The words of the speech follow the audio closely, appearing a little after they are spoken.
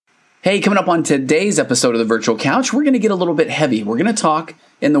Hey, coming up on today's episode of the Virtual Couch, we're going to get a little bit heavy. We're going to talk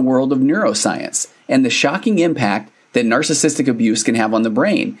in the world of neuroscience and the shocking impact that narcissistic abuse can have on the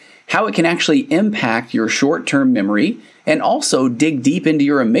brain, how it can actually impact your short-term memory, and also dig deep into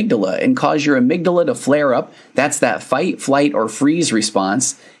your amygdala and cause your amygdala to flare up. That's that fight, flight, or freeze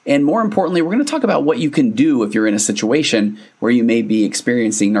response. And more importantly, we're going to talk about what you can do if you're in a situation where you may be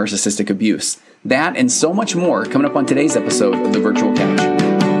experiencing narcissistic abuse. That and so much more coming up on today's episode of the Virtual Couch.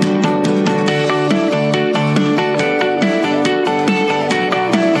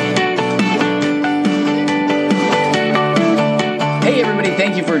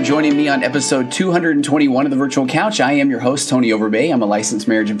 Thank you for joining me on episode 221 of the Virtual Couch. I am your host, Tony Overbay. I'm a licensed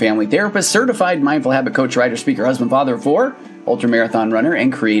marriage and family therapist, certified mindful habit coach, writer, speaker, husband, father of four, ultramarathon runner,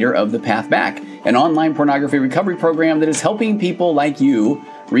 and creator of The Path Back, an online pornography recovery program that is helping people like you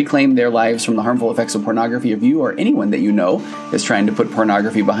reclaim their lives from the harmful effects of pornography. If you or anyone that you know is trying to put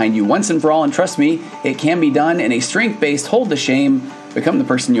pornography behind you once and for all, and trust me, it can be done in a strength-based, hold the shame, become the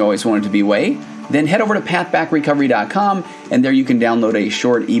person you always wanted to be way, then head over to pathbackrecovery.com, and there you can download a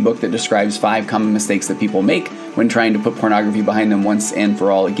short ebook that describes 5 common mistakes that people make when trying to put pornography behind them once and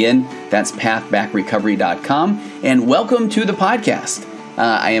for all. Again, that's pathbackrecovery.com. And welcome to the podcast.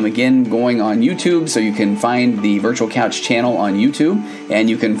 I am again going on YouTube, so you can find the Virtual Couch channel on YouTube, and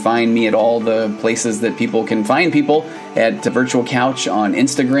you can find me at all the places that people can find people, at Virtual Couch on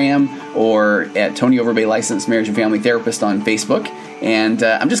Instagram or at Tony Overbay Licensed Marriage and Family Therapist on Facebook. And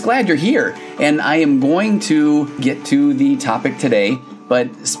I'm just glad you're here. And I am going to get to the topic today.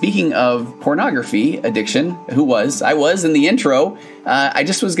 But speaking of pornography addiction, I was in the intro. I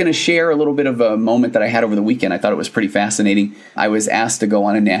just was going to share a little bit of a moment that I had over the weekend. I thought it was pretty fascinating. I was asked to go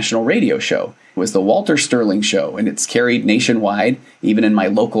on a national radio show. It was the Walter Sterling Show, and it's carried nationwide, even in my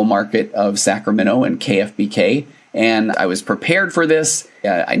local market of Sacramento and KFBK. And I was prepared for this.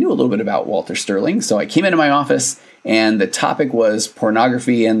 I knew a little bit about Walter Sterling, so I came into my office, and the topic was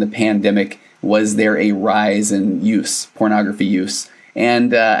pornography and the pandemic. Was there a rise in pornography use?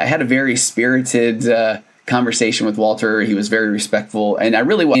 And I had a very spirited conversation with Walter. He was very respectful, and I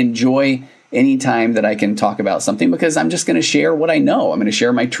really enjoy any time that I can talk about something, because I'm just going to share what I know. I'm going to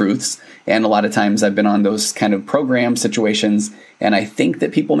share my truths, and a lot of times I've been on those kind of program situations, and I think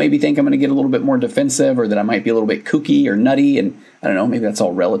that people maybe think I'm going to get a little bit more defensive, or that I might be a little bit kooky or nutty, and I don't know, maybe that's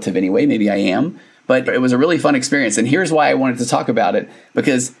all relative anyway. Maybe I am, but it was a really fun experience, and here's why I wanted to talk about it,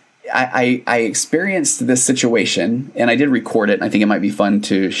 because I experienced this situation, and I did record it, and I think it might be fun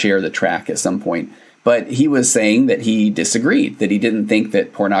to share the track at some point. But he was saying that he disagreed, that he didn't think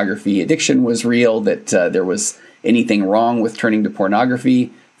that pornography addiction was real, that there was anything wrong with turning to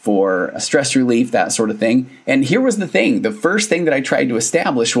pornography for a stress relief, that sort of thing. And here was the thing. The first thing that I tried to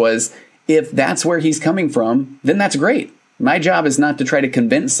establish was, if that's where he's coming from, then that's great. My job is not to try to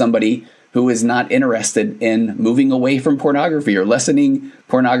convince somebody who is not interested in moving away from pornography or lessening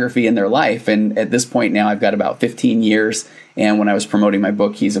pornography in their life. And at this point now, I've got about 15 years. And when I was promoting my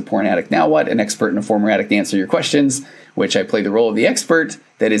book, He's a Porn Addict Now What? An Expert and a Former Addict to Answer Your Questions, which I play the role of the expert,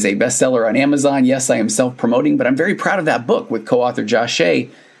 that is a bestseller on Amazon. Yes, I am self-promoting, but I'm very proud of that book with co-author Josh Shea.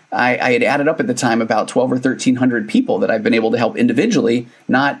 I had added up at the time about 12 or 1,300 people that I've been able to help individually,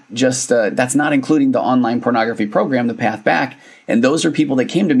 not just, that's not including the online pornography program, The Path Back. And those are people that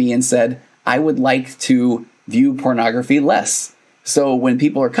came to me and said, I would like to view pornography less. So when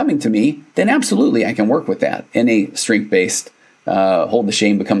people are coming to me, then absolutely I can work with that in a strength-based, hold the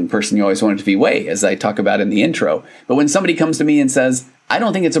shame, become the person you always wanted to be way, as I talk about in the intro. But when somebody comes to me and says, I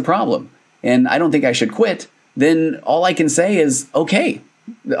don't think it's a problem, and I don't think I should quit, then all I can say is, okay,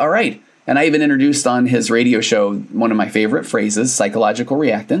 all right. And I even introduced on his radio show one of my favorite phrases, psychological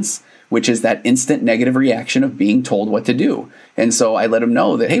reactance, which is that instant negative reaction of being told what to do. And so I let him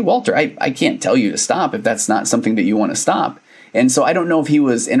know that, hey, Walter, I can't tell you to stop if that's not something that you want to stop. And so I don't know if he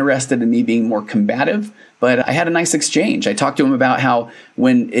was interested in me being more combative, but I had a nice exchange. I talked to him about how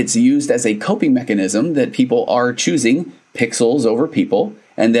when it's used as a coping mechanism, that people are choosing pixels over people,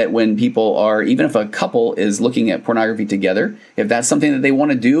 and that when people are, even if a couple is looking at pornography together, if that's something that they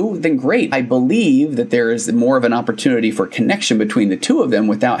want to do, then great. I believe that there is more of an opportunity for connection between the two of them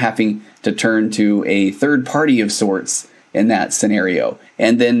without having to turn to a third party of sorts in that scenario.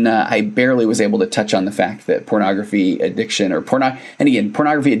 And then I barely was able to touch on the fact that pornography addiction and again,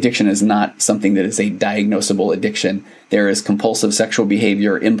 pornography addiction is not something that is a diagnosable addiction. There is compulsive sexual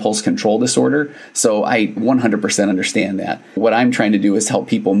behavior, impulse control disorder. So I 100% understand that. What I'm trying to do is help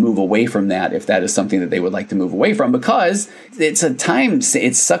people move away from that if that is something that they would like to move away from, because it's a time,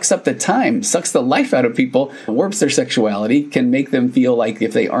 it sucks up the time, sucks the life out of people, warps their sexuality, can make them feel like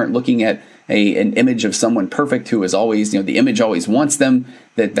if they aren't looking at an image of someone perfect who is always, the image always wants them,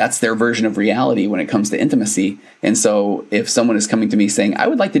 that's their version of reality when it comes to intimacy. And so if someone is coming to me saying, I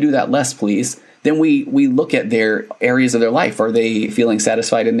would like to do that less, please, then we look at their areas of their life. Are they feeling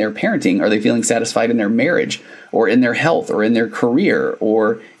satisfied in their parenting? Are they feeling satisfied in their marriage or in their health or in their career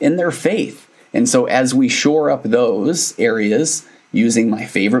or in their faith? And so as we shore up those areas using my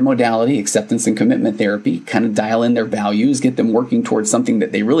favorite modality, acceptance and commitment therapy, kind of dial in their values, get them working towards something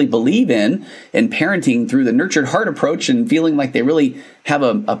that they really believe in, and parenting through the nurtured heart approach and feeling like they really have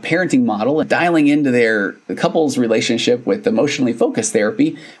a parenting model, and dialing into their couple's relationship with emotionally focused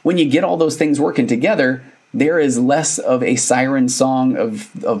therapy. When you get all those things working together, there is less of a siren song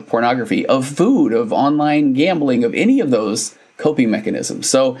of pornography, of food, of online gambling, of any of those coping mechanisms.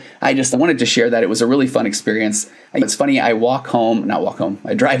 So I wanted to share that. It was a really fun experience. It's funny, I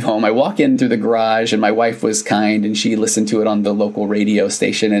drive home. I walk in through the garage, and my wife was kind, and she listened to it on the local radio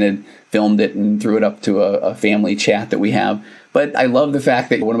station and had filmed it and threw it up to a family chat that we have. But I love the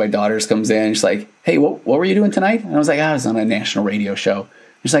fact that one of my daughters comes in and she's like, hey, what were you doing tonight? And I was like, I was on a national radio show.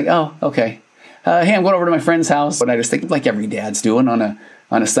 She's like, oh, okay. Hey, I'm going over to my friend's house. And I just think like every dad's doing on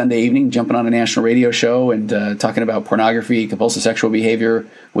a Sunday evening, jumping on a national radio show and talking about pornography, compulsive sexual behavior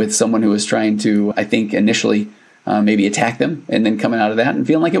with someone who was trying to, I think, initially maybe attack them, and then coming out of that and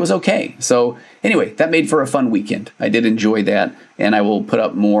feeling like it was okay. So anyway, that made for a fun weekend. I did enjoy that, and I will put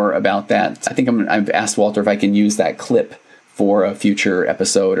up more about that. I think I've asked Walter if I can use that clip for a future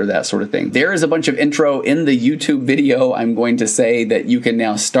episode or that sort of thing. There is a bunch of intro in the YouTube video. I'm going to say that you can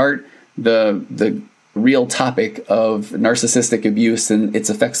now start the real topic of narcissistic abuse and its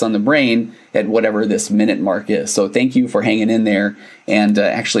effects on the brain at whatever this minute mark is. So thank you for hanging in there, and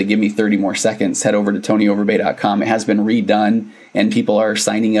actually give me 30 more seconds. Head over to TonyOverbay.com. It has been redone, and people are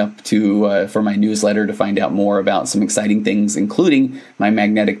signing up for my newsletter to find out more about some exciting things, including my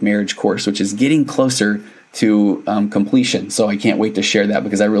magnetic marriage course, which is getting closer to completion. So I can't wait to share that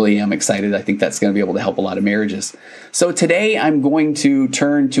because I really am excited. I think that's going to be able to help a lot of marriages. So today I'm going to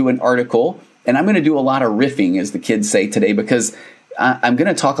turn to an article, and I'm going to do a lot of riffing, as the kids say today, because I'm going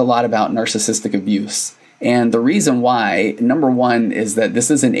to talk a lot about narcissistic abuse. And the reason why, number one, is that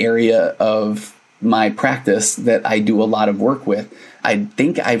this is an area of my practice that I do a lot of work with. I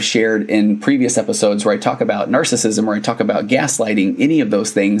think I've shared in previous episodes where I talk about narcissism, where I talk about gaslighting, any of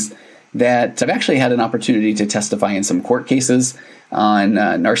those things, that I've actually had an opportunity to testify in some court cases on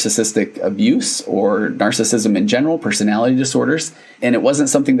narcissistic abuse or narcissism in general, personality disorders. And it wasn't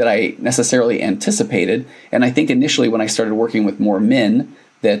something that I necessarily anticipated. And I think initially when I started working with more men,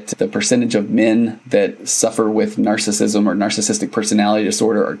 that the percentage of men that suffer with narcissism or narcissistic personality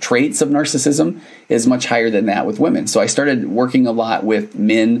disorder or traits of narcissism is much higher than that with women. So I started working a lot with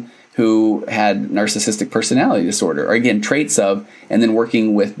men who had narcissistic personality disorder, or again, traits of, and then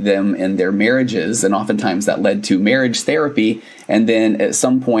working with them in their marriages. And oftentimes that led to marriage therapy. And then at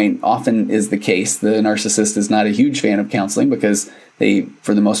some point, often is the case, the narcissist is not a huge fan of counseling because they,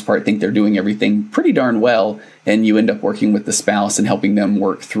 for the most part, think they're doing everything pretty darn well. And you end up working with the spouse and helping them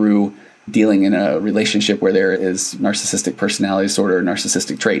work through dealing in a relationship where there is narcissistic personality disorder or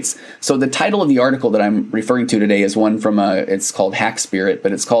narcissistic traits. So the title of the article that I'm referring to today is one from it's called Hack Spirit,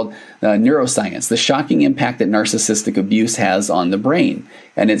 but it's called Neuroscience, the Shocking Impact That Narcissistic Abuse Has on the Brain.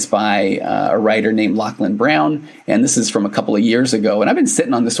 And it's by a writer named Lachlan Brown. And this is from a couple of years ago. And I've been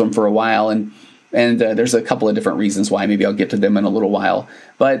sitting on this one for a while, and there's a couple of different reasons why. Maybe I'll get to them in a little while.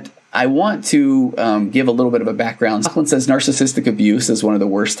 But I want to give a little bit of a background. Lachlan says narcissistic abuse is one of the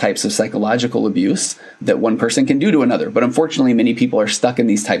worst types of psychological abuse that one person can do to another. But unfortunately, many people are stuck in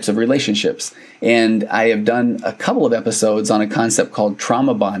these types of relationships. And I have done a couple of episodes on a concept called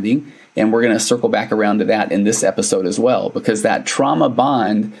trauma bonding. And we're going to circle back around to that in this episode as well, because that trauma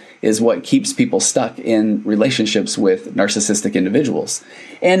bond is what keeps people stuck in relationships with narcissistic individuals.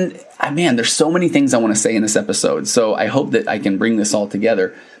 And man, there's so many things I want to say in this episode. So I hope that I can bring this all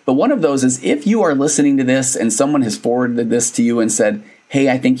together. But one of those is, if you are listening to this and someone has forwarded this to you and said, hey,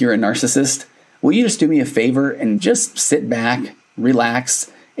 I think you're a narcissist, will you just do me a favor and just sit back, relax,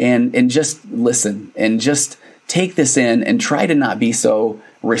 and just listen and just take this in and try to not be so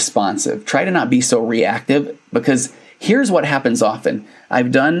responsive. Try to not be so reactive, because here's what happens often.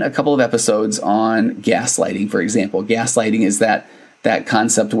 I've done a couple of episodes on gaslighting, for example. Gaslighting is that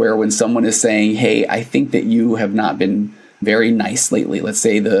concept where when someone is saying, hey, I think that you have not been very nice lately. Let's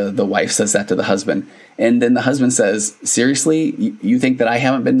say the wife says that to the husband. And then the husband says, seriously, you think that I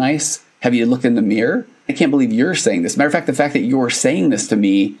haven't been nice? Have you looked in the mirror? I can't believe you're saying this. Matter of fact, the fact that you're saying this to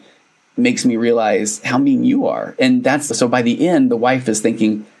me makes me realize how mean you are. And so by the end, the wife is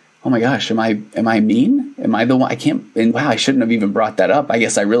thinking, oh my gosh, am I mean? Am I the one? Wow, I shouldn't have even brought that up. I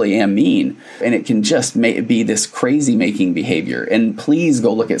guess I really am mean. And it can just be this crazy making behavior. And please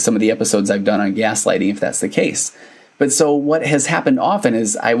go look at some of the episodes I've done on gaslighting if that's the case. But so what has happened often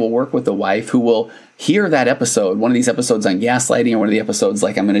is I will work with a wife who will hear that episode, one of these episodes on gaslighting or one of the episodes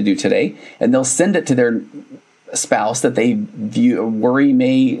like I'm going to do today, and they'll send it to their spouse that they worry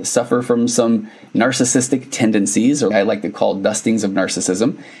may suffer from some narcissistic tendencies, or I like to call dustings of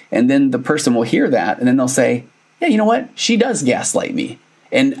narcissism. And then the person will hear that and then they'll say, yeah, you know what? She does gaslight me.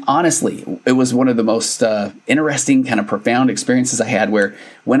 And honestly, it was one of the most interesting, kind of profound experiences I had, where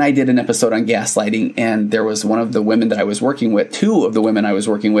when I did an episode on gaslighting, and there was one of the women that I was working with, two of the women I was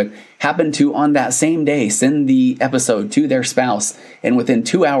working with, happened to on that same day send the episode to their spouse. And within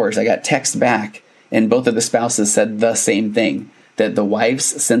 2 hours, I got text back, and both of the spouses said the same thing, that the wives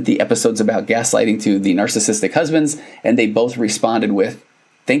sent the episodes about gaslighting to the narcissistic husbands, and they both responded with,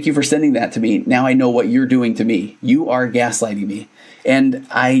 thank you for sending that to me. Now I know what you're doing to me. You are gaslighting me. And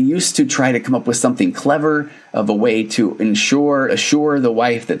I used to try to come up with something clever of a way to assure the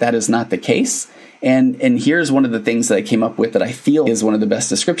wife that that is not the case. And here's one of the things that I came up with that I feel is one of the best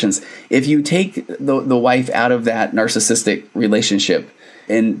descriptions. If you take the wife out of that narcissistic relationship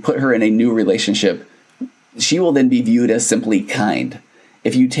and put her in a new relationship, she will then be viewed as simply kind.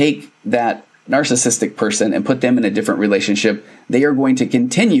 If you take that narcissistic person and put them in a different relationship, they are going to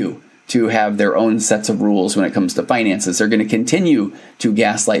continue to have their own sets of rules when it comes to finances. They're going to continue to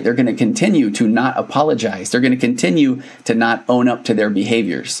gaslight. They're going to continue to not apologize. They're going to continue to not own up to their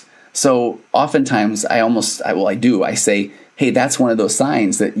behaviors. So oftentimes I say, hey, that's one of those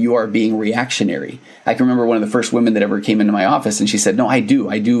signs that you are being reactionary. I can remember one of the first women that ever came into my office, and she said, no, I do.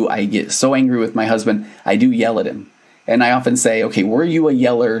 I get so angry with my husband. I do yell at him. And I often say, okay, were you a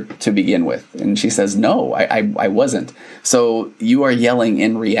yeller to begin with? And she says, no, I wasn't. So you are yelling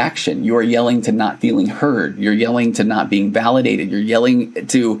in reaction. You are yelling to not feeling heard. You're yelling to not being validated. You're yelling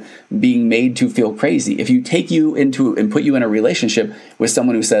to being made to feel crazy. If you take you into and put you in a relationship with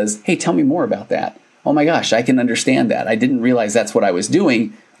someone who says, hey, tell me more about that. Oh my gosh, I can understand that. I didn't realize that's what I was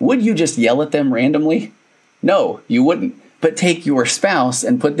doing. Would you just yell at them randomly? No, you wouldn't. But take your spouse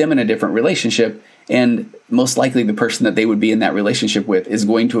and put them in a different relationship, and most likely the person that they would be in that relationship with is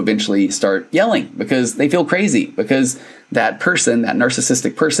going to eventually start yelling because they feel crazy, because that person, that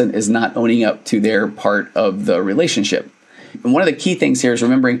narcissistic person, is not owning up to their part of the relationship. And one of the key things here is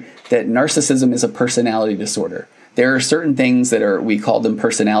remembering that narcissism is a personality disorder. There are certain things that we call them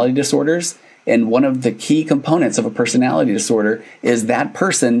personality disorders. And one of the key components of a personality disorder is that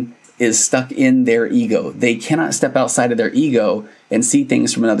person is stuck in their ego. They cannot step outside of their ego and see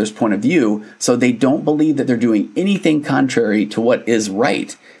things from another's point of view, so they don't believe that they're doing anything contrary to what is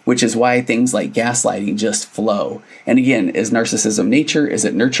right, which is why things like gaslighting just flow. And again, is narcissism nature? Is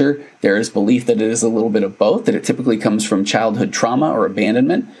it nurture? There is belief that it is a little bit of both, that it typically comes from childhood trauma or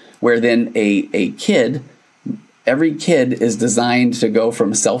abandonment, where then every kid is designed to go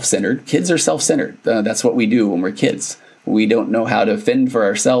from self-centered. Kids are self-centered. That's what we do when we're kids. We don't know how to fend for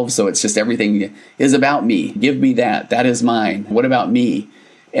ourselves, so it's just everything is about me. Give me that. That is mine. What about me?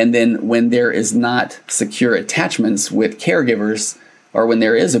 And then when there is not secure attachments with caregivers, or when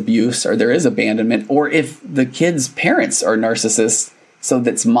there is abuse or there is abandonment, or if the kid's parents are narcissists, so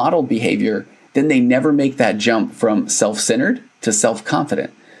that's modeled behavior, then they never make that jump from self-centered to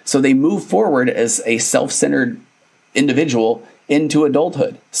self-confident. So they move forward as a self-centered individual into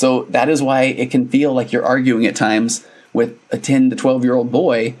adulthood. So that is why it can feel like you're arguing at times with a 10 to 12-year-old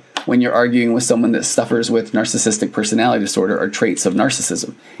boy when you're arguing with someone that suffers with narcissistic personality disorder or traits of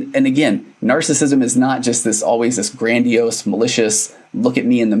narcissism. And again, narcissism is not just always this grandiose, malicious, look at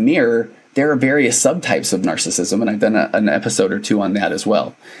me in the mirror. There are various subtypes of narcissism, and I've done an episode or two on that as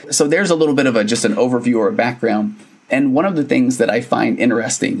well. So there's a little bit of just an overview or a background. And one of the things that I find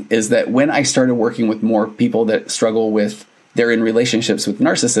interesting is that when I started working with more people that struggle with, they're in relationships with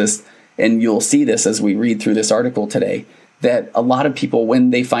narcissists, and you'll see this as we read through this article today, that a lot of people, when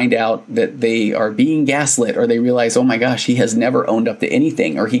they find out that they are being gaslit, or they realize, oh my gosh, he has never owned up to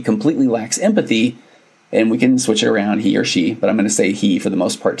anything, or he completely lacks empathy, and we can switch it around, he or she, but I'm going to say he for the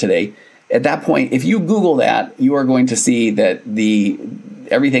most part today. At that point, if you Google that, you are going to see that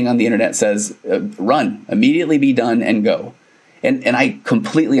everything on the internet says, run, immediately be done, and go. And I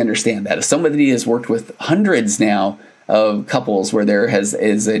completely understand that. As somebody who has worked with hundreds now of couples where there is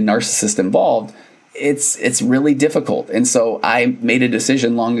a narcissist involved, it's really difficult. And so I made a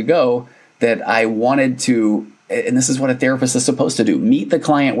decision long ago that I wanted to, and this is what a therapist is supposed to do, meet the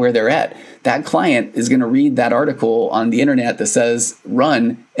client where they're at. That client is going to read that article on the internet that says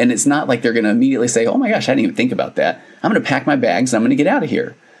run, and it's not like they're going to immediately say, oh my gosh, I didn't even think about that. I'm going to pack my bags and I'm going to get out of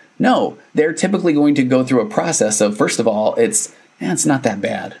here. No, they're typically going to go through a process of, first of all, it's not that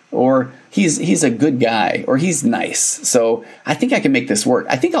bad, or he's a good guy, or he's nice, so I think I can make this work.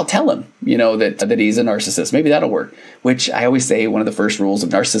 I think I'll tell him, that he's a narcissist. Maybe that'll work. Which I always say one of the first rules of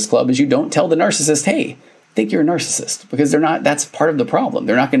Narcissist Club is you don't tell the narcissist, hey, I think you're a narcissist, because that's part of the problem.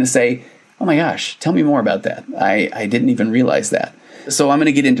 They're not going to say, oh my gosh, tell me more about that. I didn't even realize that. So I'm going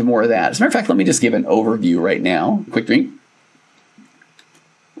to get into more of that. As a matter of fact, let me just give an overview right now. Quick drink.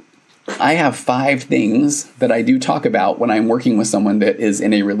 I have 5 things that I do talk about when I'm working with someone that is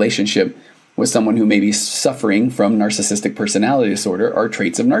in a relationship with someone who may be suffering from narcissistic personality disorder or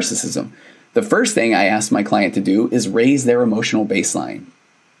traits of narcissism. The first thing I ask my client to do is raise their emotional baseline.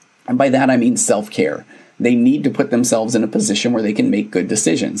 And by that, I mean self-care. They need to put themselves in a position where they can make good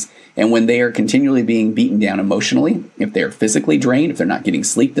decisions. And when they are continually being beaten down emotionally, if they're physically drained, if they're not getting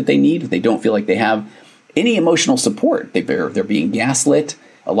sleep that they need, if they don't feel like they have any emotional support, they're being gaslit.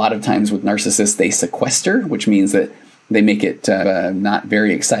 A lot of times with narcissists, they sequester, which means that they make it not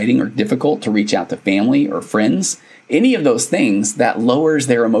very exciting or difficult to reach out to family or friends. Any of those things, that lowers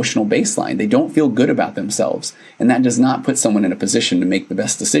their emotional baseline. They don't feel good about themselves. And that does not put someone in a position to make the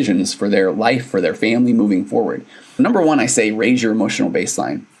best decisions for their life, for their family moving forward. Number 1, I say raise your emotional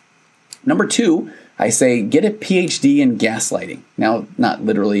baseline. Number 2, I say get a PhD in gaslighting. Now, not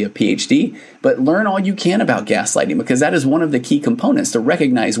literally a PhD, but learn all you can about gaslighting, because that is one of the key components to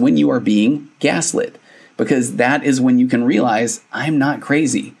recognize when you are being gaslit, because that is when you can realize I'm not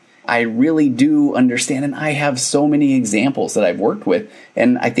crazy. I really do understand, and I have so many examples that I've worked with,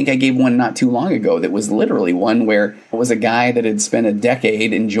 and I think I gave one not too long ago that was literally one where it was a guy that had spent a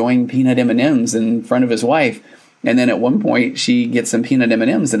decade enjoying peanut M&Ms in front of his wife. And then at one point, she gets some peanut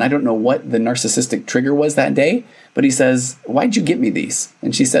M&Ms, and I don't know what the narcissistic trigger was that day, but he says, why'd you get me these?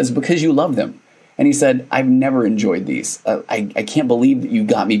 And she says, because you love them. And he said, I've never enjoyed these. I can't believe that you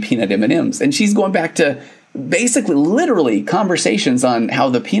got me peanut M&Ms. And she's going back to basically literally conversations on how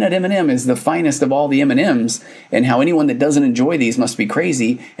the peanut M&M is the finest of all the M&Ms, and how anyone that doesn't enjoy these must be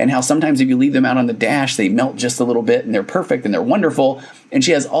crazy, and how sometimes if you leave them out on the dash, they melt just a little bit, and they're perfect, and they're wonderful. And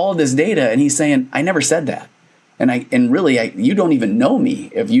she has all of this data, and he's saying, I never said that. And really, you don't even know me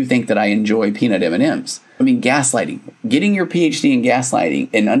if you think that I enjoy peanut M&Ms. I mean, gaslighting, getting your PhD in gaslighting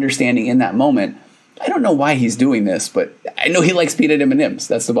and understanding in that moment, I don't know why he's doing this, but I know he likes peanut M&Ms.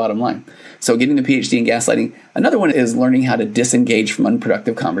 That's the bottom line. So getting the PhD in gaslighting. Another one is learning how to disengage from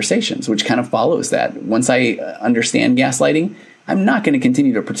unproductive conversations, which kind of follows that. Once I understand gaslighting, I'm not going to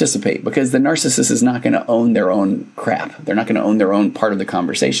continue to participate, because the narcissist is not going to own their own crap. They're not going to own their own part of the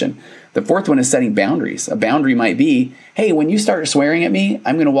conversation. The fourth one is setting boundaries. A boundary might be, hey, when you start swearing at me,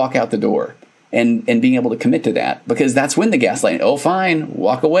 I'm going to walk out the door. And being able to commit to that, because that's when the gaslighting, oh, fine,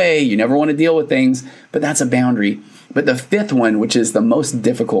 walk away. You never want to deal with things, but that's a boundary. But the fifth one, which is the most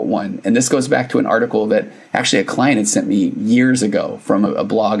difficult one, and this goes back to an article that actually a client had sent me years ago from a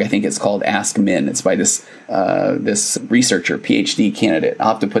blog. I think it's called Ask Men. It's by this researcher, PhD candidate.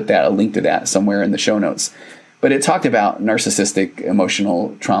 I'll have to put a link to that somewhere in the show notes. But it talked about narcissistic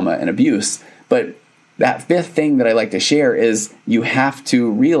emotional trauma and abuse. But that fifth thing that I like to share is you have to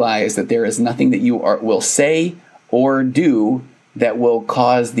realize that there is nothing that you will say or do that will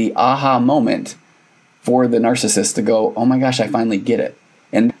cause the aha moment for the narcissist to go, oh my gosh, I finally get it.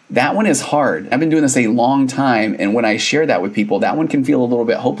 And that one is hard. I've been doing this a long time, and when I share that with people, that one can feel a little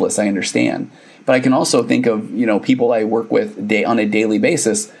bit hopeless, I understand. But I can also think of, people I work with on a daily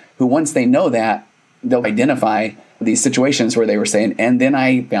basis who, once they know that, they'll identify these situations where they were saying, and then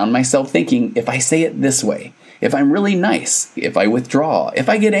I found myself thinking, if I say it this way, if I'm really nice, if I withdraw, if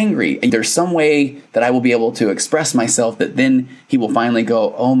I get angry, there's some way that I will be able to express myself that then he will finally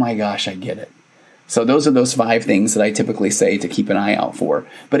go, oh my gosh, I get it. So those are those 5 things that I typically say to keep an eye out for.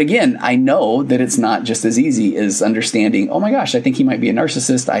 But again, I know that it's not just as easy as understanding, oh my gosh, I think he might be a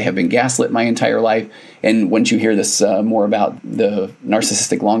narcissist. I have been gaslit my entire life. And once you hear this more about the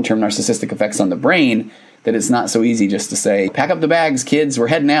long-term narcissistic effects on the brain, that it's not so easy just to say, pack up the bags, kids, we're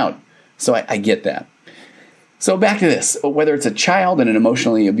heading out. So I get that. So back to this, whether it's a child and an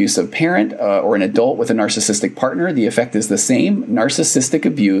emotionally abusive parent or an adult with a narcissistic partner, the effect is the same. Narcissistic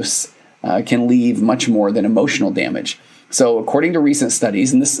abuse can leave much more than emotional damage. So according to recent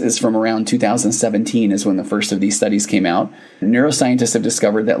studies, and this is from around 2017 is when the first of these studies came out, neuroscientists have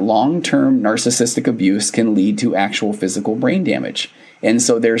discovered that long-term narcissistic abuse can lead to actual physical brain damage. And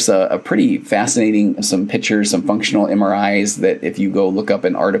so there's a pretty fascinating, some pictures, some functional MRIs that if you go look up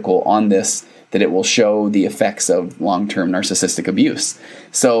an article on this, that it will show the effects of long-term narcissistic abuse.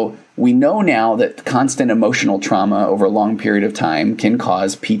 So we know now that constant emotional trauma over a long period of time can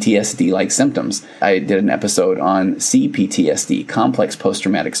cause PTSD-like symptoms. I did an episode on CPTSD, complex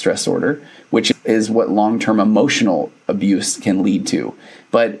post-traumatic stress disorder, which is what long-term emotional abuse can lead to.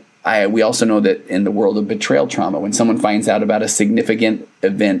 But we also know that in the world of betrayal trauma, when someone finds out about a significant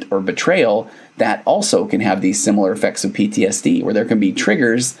event or betrayal, that also can have these similar effects of PTSD, where there can be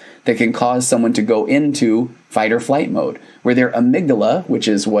triggers that can cause someone to go into fight or flight mode, where their amygdala, which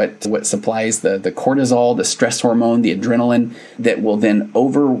is what supplies the cortisol, the stress hormone, the adrenaline, that will then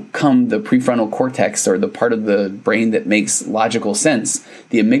overcome the prefrontal cortex, or the part of the brain that makes logical sense.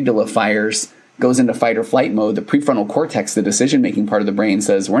 The amygdala fires, goes into fight or flight mode. The prefrontal cortex, the decision-making part of the brain,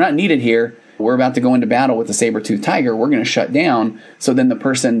 says, we're not needed here. We're about to go into battle with the saber-toothed tiger. We're going to shut down. So then the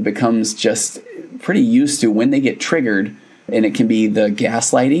person becomes just pretty used to when they get triggered, and it can be the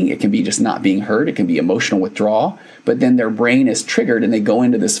gaslighting. It can be just not being heard. It can be emotional withdrawal. But then their brain is triggered and they go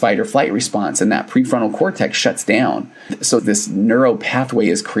into this fight or flight response, and that prefrontal cortex shuts down. So this neural pathway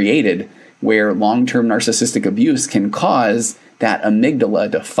is created where long-term narcissistic abuse can cause that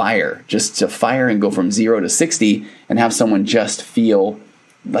amygdala to fire and go from 0 to 60 and have someone just feel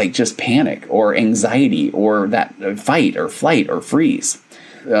like just panic or anxiety or that fight or flight or freeze.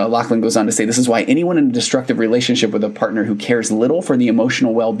 Lachlan goes on to say, this is why anyone in a destructive relationship with a partner who cares little for the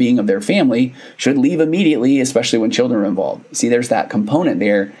emotional well-being of their family should leave immediately, especially when children are involved. See, there's that component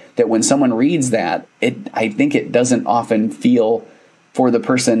there that when someone reads that, I think it doesn't often feel for the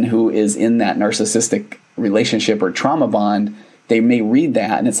person who is in that narcissistic relationship or trauma bond. They may read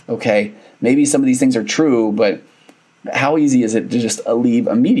that and it's, okay, maybe some of these things are true, but how easy is it to just leave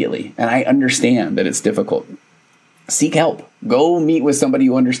immediately? And I understand that it's difficult. Seek help. Go meet with somebody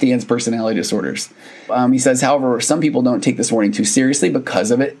who understands personality disorders. He says, however, some people don't take this warning too seriously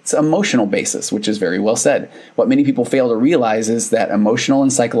because of its emotional basis, which is very well said. What many people fail to realize is that emotional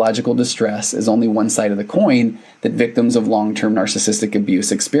and psychological distress is only one side of the coin that victims of long-term narcissistic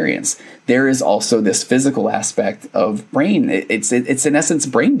abuse experience. There is also this physical aspect of brain. It's in essence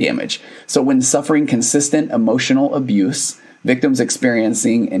brain damage. So when suffering consistent emotional abuse, victims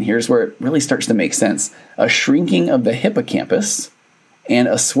experiencing, and here's where it really starts to make sense, a shrinking of the hippocampus and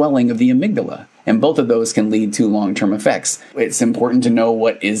a swelling of the amygdala. And both of those can lead to long-term effects. It's important to know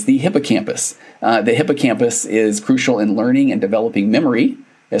what is the hippocampus. The hippocampus is crucial in learning and developing memory.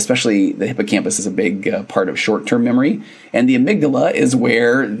 Especially the hippocampus is a big part of short-term memory. And the amygdala is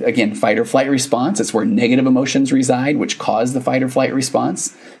where, again, fight or flight response. It's where negative emotions reside, which cause the fight or flight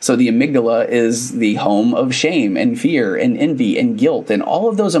response. So the amygdala is the home of shame and fear and envy and guilt and all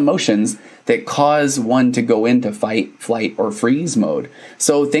of those emotions that cause one to go into fight, flight, or freeze mode.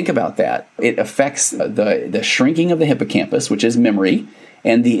 So think about that. It affects the shrinking of the hippocampus, which is memory,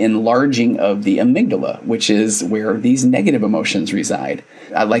 and the enlarging of the amygdala, which is where these negative emotions reside.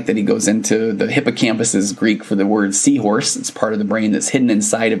 I like that he goes into the hippocampus is Greek for the word seahorse. It's part of the brain that's hidden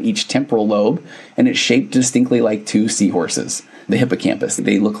inside of each temporal lobe, and it's shaped distinctly like two seahorses. The hippocampus,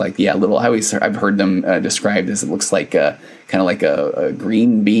 they look like, little. I've heard them described as it looks like kind of like a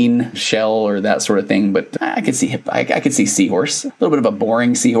green bean shell or that sort of thing. But I could see seahorse, a little bit of a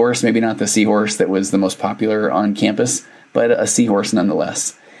boring seahorse, maybe not the seahorse that was the most popular on campus, but a seahorse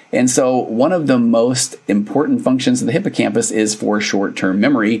nonetheless. And so one of the most important functions of the hippocampus is for short-term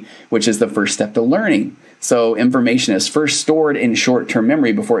memory, which is the first step to learning. So information is first stored in short-term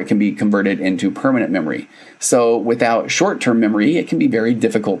memory before it can be converted into permanent memory. So without short-term memory, it can be very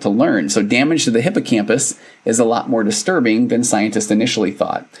difficult to learn. So damage to the hippocampus is a lot more disturbing than scientists initially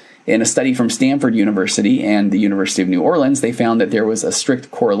thought. In a study from Stanford University and the University of New Orleans, they found that there was a strict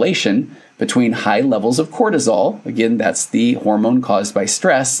correlation between high levels of cortisol, again, that's the hormone caused by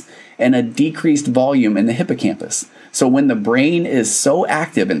stress, and a decreased volume in the hippocampus. So when the brain is so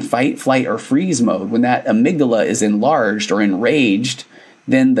active in fight, flight, or freeze mode, when that amygdala is enlarged or enraged,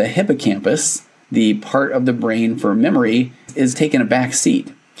 then the hippocampus, the part of the brain for memory, is taking a back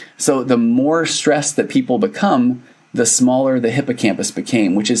seat. So the more stressed that people become, the smaller the hippocampus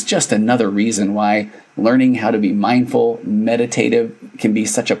became, which is just another reason why learning how to be mindful, meditative can be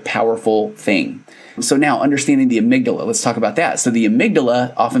such a powerful thing. So now understanding the amygdala, let's talk about that. So the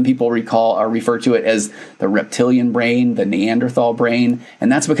amygdala, often people refer to it as the reptilian brain, the Neanderthal brain,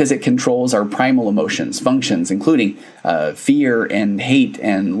 and that's because it controls our primal emotions, functions, including fear and hate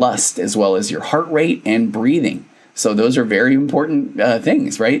and lust, as well as your heart rate and breathing. So those are very important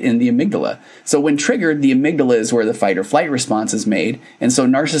things, right, in the amygdala. So when triggered, the amygdala is where the fight or flight response is made. And so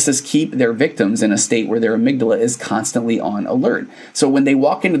narcissists keep their victims in a state where their amygdala is constantly on alert. So when they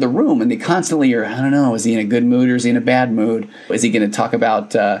walk into the room and they constantly are, I don't know, is he in a good mood or is he in a bad mood? Is he going to talk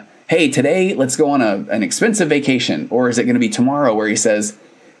about hey, today let's go on an expensive vacation? Or is it going to be tomorrow where he says,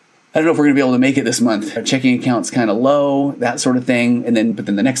 I don't know if we're going to be able to make it this month. Our checking account's kind of low, that sort of thing. But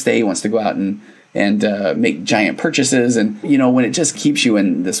then the next day he wants to go out and make giant purchases. And, when it just keeps you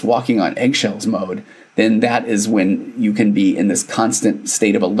in this walking on eggshells mode, then that is when you can be in this constant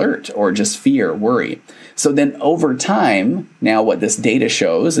state of alert or just fear, worry. So then over time, now what this data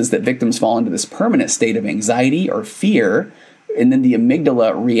shows is that victims fall into this permanent state of anxiety or fear, and then the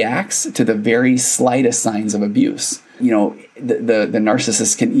amygdala reacts to the very slightest signs of abuse. The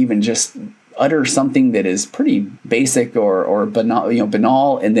narcissist can even just utter something that is pretty basic or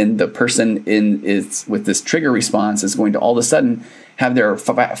banal, and then the person is with this trigger response is going to all of a sudden have their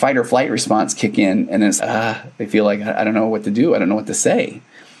fight or flight response kick in, and it's they feel like I don't know what to do, I don't know what to say.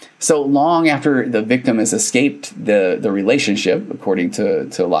 So long after the victim has escaped the relationship, according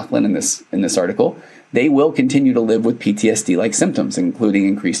to Lachlan in this article, they will continue to live with PTSD-like symptoms, including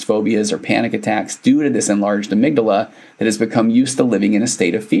increased phobias or panic attacks due to this enlarged amygdala that has become used to living in a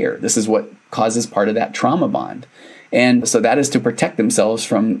state of fear. This is what causes part of that trauma bond. And so that is to protect themselves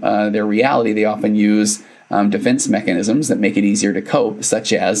from their reality. They often use defense mechanisms that make it easier to cope,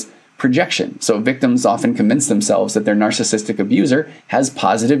 such as projection. So victims often convince themselves that their narcissistic abuser has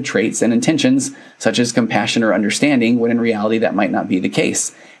positive traits and intentions, such as compassion or understanding, when in reality that might not be the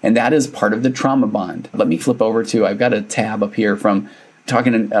case. And that is part of the trauma bond. Let me flip over to, I've got a tab up here from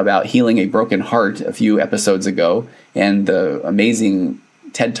talking about healing a broken heart a few episodes ago, and the amazing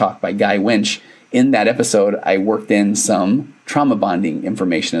TED Talk by Guy Winch. In that episode, I worked in some trauma bonding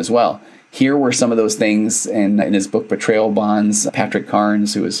information as well. Here were some of those things in his book, Betrayal Bonds. Patrick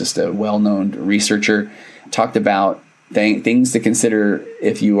Carnes, who is just a well-known researcher, talked about things to consider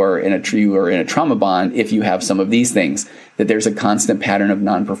if you are in a trauma bond, if you have some of these things, that there's a constant pattern of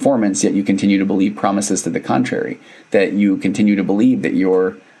non-performance, yet you continue to believe promises to the contrary, that you continue to believe that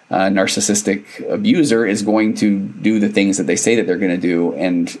your narcissistic abuser is going to do the things that they say that they're going to do,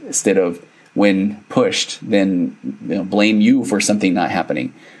 and instead of, when pushed, then blame you for something not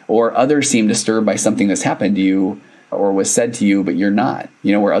happening. Or others seem disturbed by something that's happened to you or was said to you, but you're not.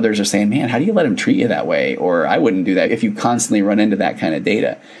 Where others are saying, man, how do you let him treat you that way? Or I wouldn't do that. If you constantly run into that kind of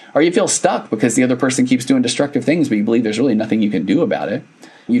data. Or you feel stuck because the other person keeps doing destructive things, but you believe there's really nothing you can do about it.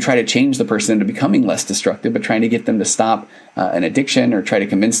 You try to change the person into becoming less destructive, but trying to get them to stop an addiction or try to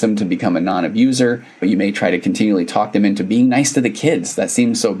convince them to become a non-abuser. But you may try to continually talk them into being nice to the kids. That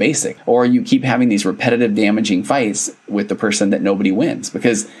seems so basic. Or you keep having these repetitive, damaging fights with the person that nobody wins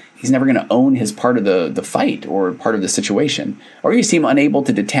because he's never going to own his part of the fight or part of the situation. Or you seem unable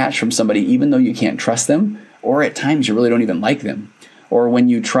to detach from somebody even though you can't trust them, or at times you really don't even like them. Or when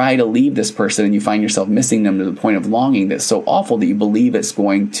you try to leave this person and you find yourself missing them to the point of longing that's so awful that you believe it's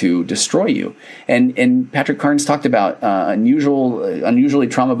going to destroy you. And Patrick Carnes talked about unusually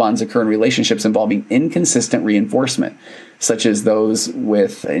trauma bonds occur in relationships involving inconsistent reinforcement, such as those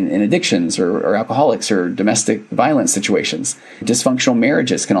in addictions or alcoholics or domestic violence situations. Dysfunctional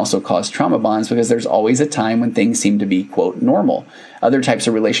marriages can also cause trauma bonds because there's always a time when things seem to be, quote, normal. Other types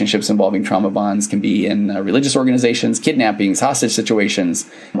of relationships involving trauma bonds can be in religious organizations, kidnappings, hostage situations,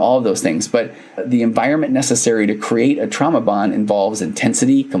 all of those things. But the environment necessary to create a trauma bond involves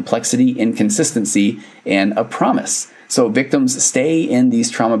intensity, complexity, inconsistency, and a promise. So victims stay in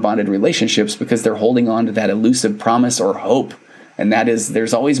these trauma-bonded relationships because they're holding on to that elusive promise or hope. And that is,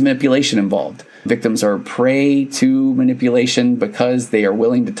 there's always manipulation involved. Victims are prey to manipulation because they are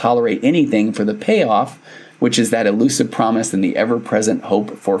willing to tolerate anything for the payoff, which is that elusive promise and the ever-present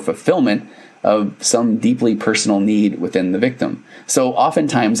hope for fulfillment of some deeply personal need within the victim. So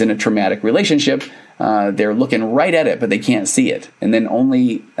oftentimes in a traumatic relationship, they're looking right at it, but they can't see it. And then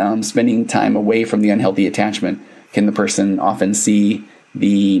only spending time away from the unhealthy attachment can the person often see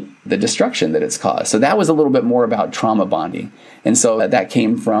the destruction that it's caused. So that was a little bit more about trauma bonding. And so that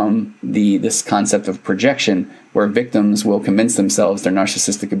came from this concept of projection, where victims will convince themselves their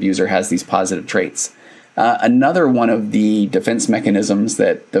narcissistic abuser has these positive traits. Another one of the defense mechanisms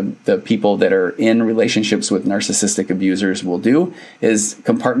that the people that are in relationships with narcissistic abusers will do is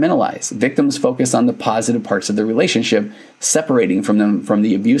compartmentalize. Victims focus on the positive parts of the relationship, separating from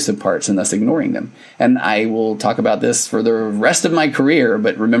the abusive parts and thus ignoring them. And I will talk about this for the rest of my career,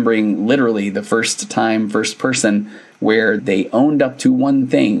 but remembering literally the first person where they owned up to one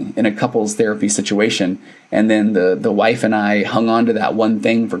thing in a couples therapy situation, and then the wife and I hung on to that one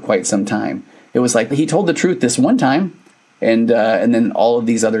thing for quite some time. It was like he told the truth this one time, and then all of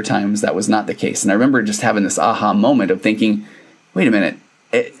these other times that was not the case. And I remember just having this aha moment of thinking, wait a minute,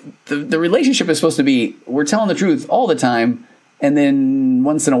 the relationship is supposed to be, we're telling the truth all the time, and then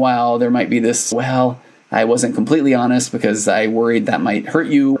once in a while there might be this, well, I wasn't completely honest because I worried that might hurt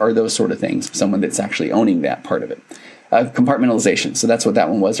you, or those sort of things. Someone that's actually owning that part of it. Compartmentalization. So that's what that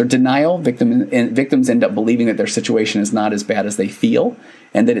one was. Or denial. Victims end up believing that their situation is not as bad as they feel,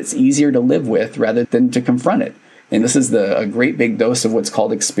 and that it's easier to live with rather than to confront it. And this is a great big dose of what's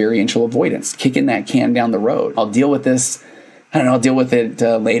called experiential avoidance, kicking that can down the road. I'll deal with this. I don't know, I'll deal with it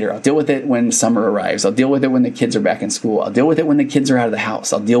later. I'll deal with it when summer arrives. I'll deal with it when the kids are back in school. I'll deal with it when the kids are out of the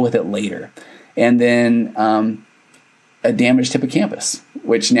house. I'll deal with it later. And then a damaged hippocampus,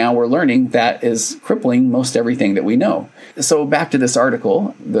 which now we're learning that is crippling most everything that we know. So back to this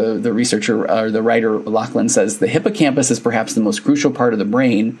article, the researcher, or the writer Lachlan says, the hippocampus is perhaps the most crucial part of the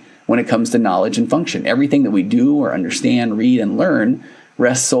brain when it comes to knowledge and function. Everything that we do or understand, read, and learn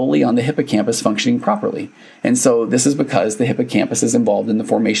rests solely on the hippocampus functioning properly. And so this is because the hippocampus is involved in the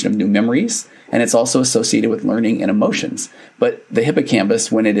formation of new memories, and it's also associated with learning and emotions. But the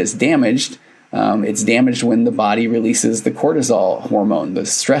hippocampus, when it is damaged, it's damaged when the body releases the cortisol hormone, the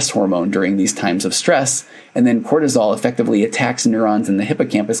stress hormone, during these times of stress, and then cortisol effectively attacks neurons in the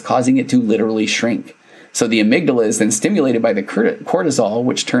hippocampus, causing it to literally shrink. So the amygdala is then stimulated by the cortisol,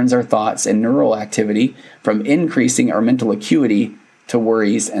 which turns our thoughts and neural activity from increasing our mental acuity to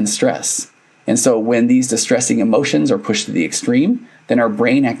worries and stress. And so when these distressing emotions are pushed to the extreme, then our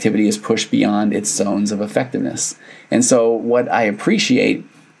brain activity is pushed beyond its zones of effectiveness. And so what I appreciate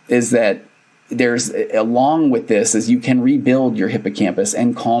is that there's, along with this, is you can rebuild your hippocampus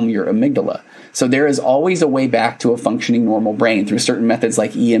and calm your amygdala. So there is always a way back to a functioning normal brain through certain methods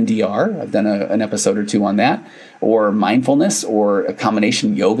like EMDR. I've done an episode or two on that, or mindfulness, or a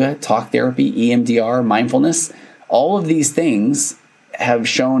combination yoga, talk therapy, EMDR, mindfulness. All of these things have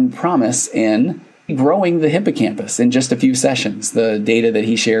shown promise in growing the hippocampus in just a few sessions. The data that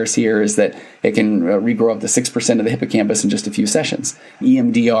he shares here is that it can regrow up to 6% of the hippocampus in just a few sessions.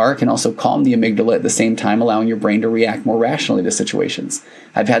 EMDR can also calm the amygdala at the same time, allowing your brain to react more rationally to situations.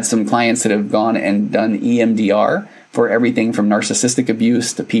 I've had some clients that have gone and done EMDR for everything from narcissistic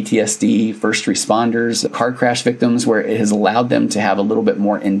abuse to PTSD, first responders, car crash victims, where it has allowed them to have a little bit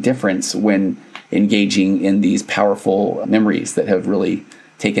more indifference when engaging in these powerful memories that have really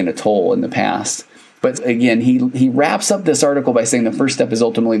taken a toll in the past. But again, he wraps up this article by saying the first step is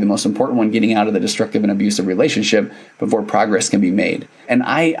ultimately the most important one, getting out of the destructive and abusive relationship before progress can be made. And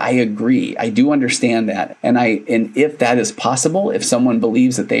I agree. I do understand that. And if that is possible, if someone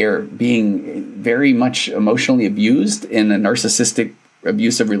believes that they are being very much emotionally abused in a narcissistic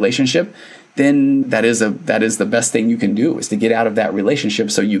abusive relationship, then that is the best thing you can do, is to get out of that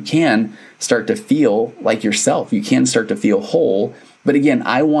relationship so you can start to feel like yourself. You can start to feel whole. But again,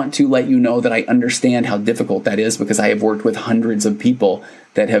 I want to let you know that I understand how difficult that is, because I have worked with hundreds of people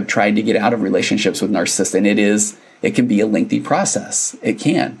that have tried to get out of relationships with narcissists, and it can be a lengthy process. It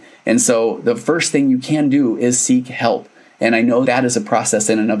can. And so the first thing you can do is seek help. And I know that is a process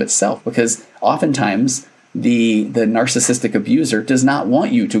in and of itself, because oftentimes the narcissistic abuser does not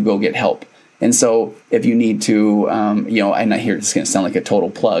want you to go get help. And so if you need to, I'm not here, it's going to sound like a total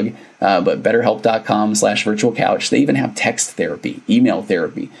plug, but betterhelp.com/virtual couch, they even have text therapy, email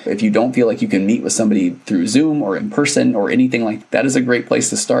therapy. If you don't feel like you can meet with somebody through Zoom or in person or anything like that, is a great place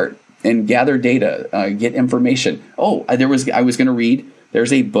to start and gather data, get information. I was going to read,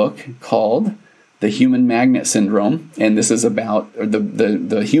 there's a book called The Human Magnet Syndrome, and this is about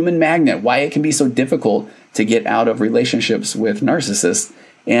the human magnet, why it can be so difficult to get out of relationships with narcissists.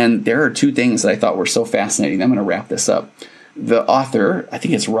 And there are two things that I thought were so fascinating. I'm going to wrap this up. The author, I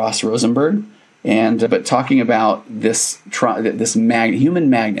think it's Ross Rosenberg, but talking about this human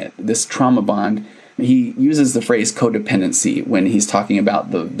magnet, this trauma bond, he uses the phrase codependency when he's talking about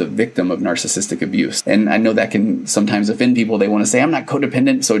the victim of narcissistic abuse. And I know that can sometimes offend people. They want to say, I'm not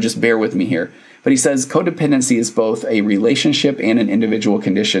codependent, so just bear with me here. But he says codependency is both a relationship and an individual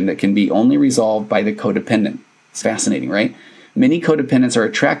condition that can be only resolved by the codependent. It's fascinating, right? Many codependents are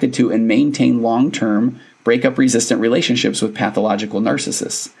attracted to and maintain long-term, breakup-resistant relationships with pathological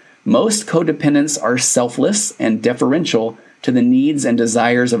narcissists. Most codependents are selfless and deferential to the needs and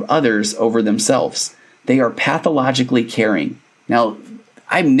desires of others over themselves. They are pathologically caring. Now,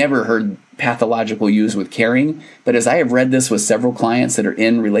 I've never heard pathological used with caring, but as I have read this with several clients that are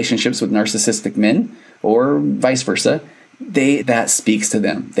in relationships with narcissistic men, or vice versa, that speaks to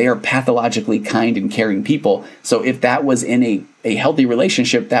them. They are pathologically kind and caring people. So if that was in a healthy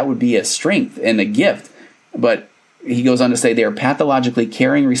relationship, that would be a strength and a gift. But he goes on to say they are pathologically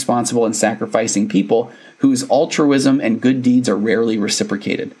caring, responsible, and sacrificing people whose altruism and good deeds are rarely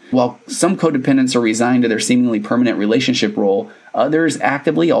reciprocated. While some codependents are resigned to their seemingly permanent relationship role, others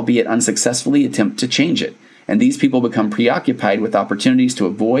actively, albeit unsuccessfully, attempt to change it. And these people become preoccupied with opportunities to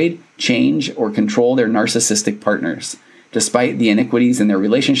avoid, change, or control their narcissistic partners. Despite the iniquities in their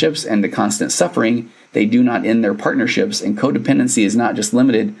relationships and the constant suffering, they do not end their partnerships, and codependency is not just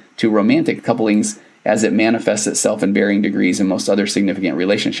limited to romantic couplings as it manifests itself in varying degrees in most other significant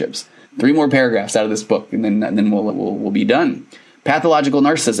relationships. 3 more paragraphs out of this book, and then we'll be done. Pathological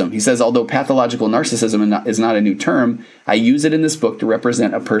narcissism. He says, although pathological narcissism is not a new term, I use it in this book to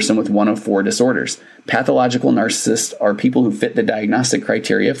represent a person with one of 4 disorders. Pathological narcissists are people who fit the diagnostic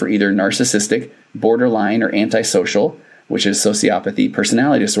criteria for either narcissistic, borderline, or antisocial, which is sociopathy,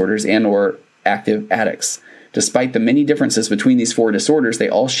 personality disorders, and or active addicts. Despite the many differences between these 4 disorders, they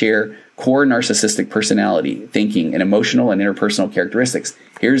all share core narcissistic personality, thinking, and emotional and interpersonal characteristics.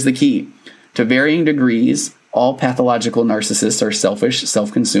 Here's the key. To varying degrees, all pathological narcissists are selfish,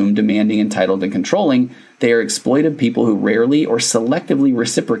 self-consumed, demanding, entitled, and controlling. They are exploitive people who rarely or selectively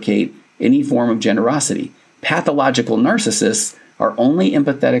reciprocate any form of generosity. Pathological narcissists are only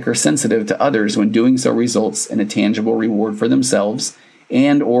empathetic or sensitive to others when doing so results in a tangible reward for themselves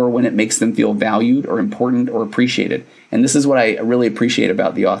and or when it makes them feel valued or important or appreciated. And this is what I really appreciate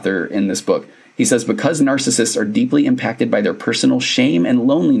about the author in this book. He says, because narcissists are deeply impacted by their personal shame and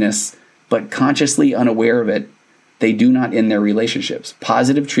loneliness, but consciously unaware of it, they do not end their relationships.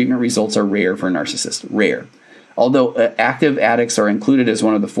 Positive treatment results are rare for narcissists. Rare. Although active addicts are included as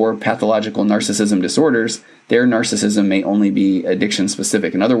one of the 4 pathological narcissism disorders, their narcissism may only be addiction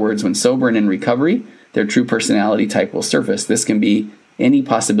specific. In other words, when sober and in recovery, their true personality type will surface. This can be any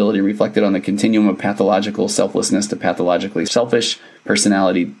possibility reflected on the continuum of pathological selflessness to pathologically selfish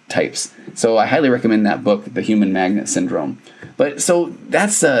personality types. So I highly recommend that book, The Human Magnet Syndrome. But so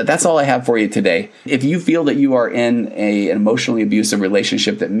that's all I have for you today. If you feel that you are in an emotionally abusive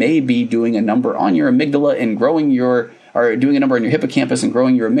relationship that may be doing a number on your amygdala and doing a number on your hippocampus and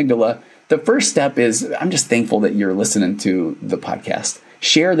growing your amygdala, the first step is, I'm just thankful that you're listening to the podcast.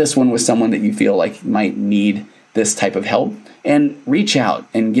 Share this one with someone that you feel like might need this type of help, and reach out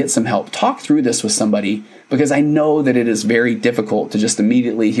and get some help. Talk through this with somebody, because I know that it is very difficult to just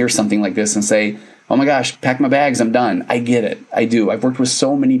immediately hear something like this and say, oh my gosh, pack my bags, I'm done. I get it. I do. I've worked with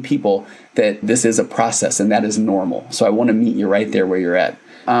so many people that this is a process, and that is normal. So I want to meet you right there where you're at.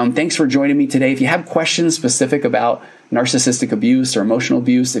 Thanks for joining me today. If you have questions specific about narcissistic abuse or emotional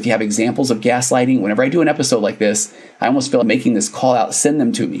abuse, if you have examples of gaslighting, whenever I do an episode like this, I almost feel like making this call out. Send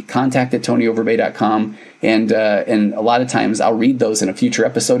them to me. contact@tonyoverbay.com. And a lot of times I'll read those in a future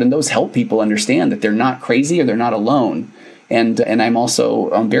episode, and those help people understand that they're not crazy or they're not alone. And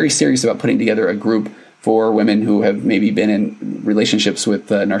I'm very serious about putting together a group for women who have maybe been in relationships with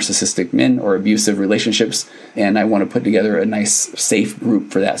narcissistic men or abusive relationships. And I want to put together a nice, safe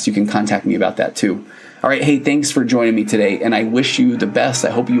group for that. So you can contact me about that too. All right. Hey, thanks for joining me today. And I wish you the best. I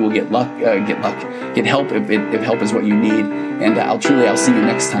hope you will get help if help is what you need. And I'll see you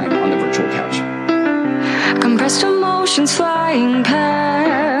next time on the virtual couch. Compressed emotions flying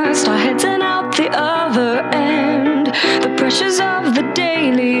past our heads and out the other end. The pressures of the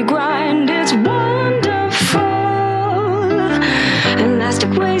daily grind, it's wonderful. Elastic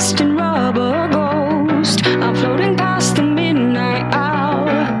waste and rubber ghost are floating past the midnight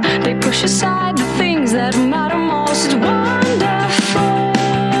hour. They push us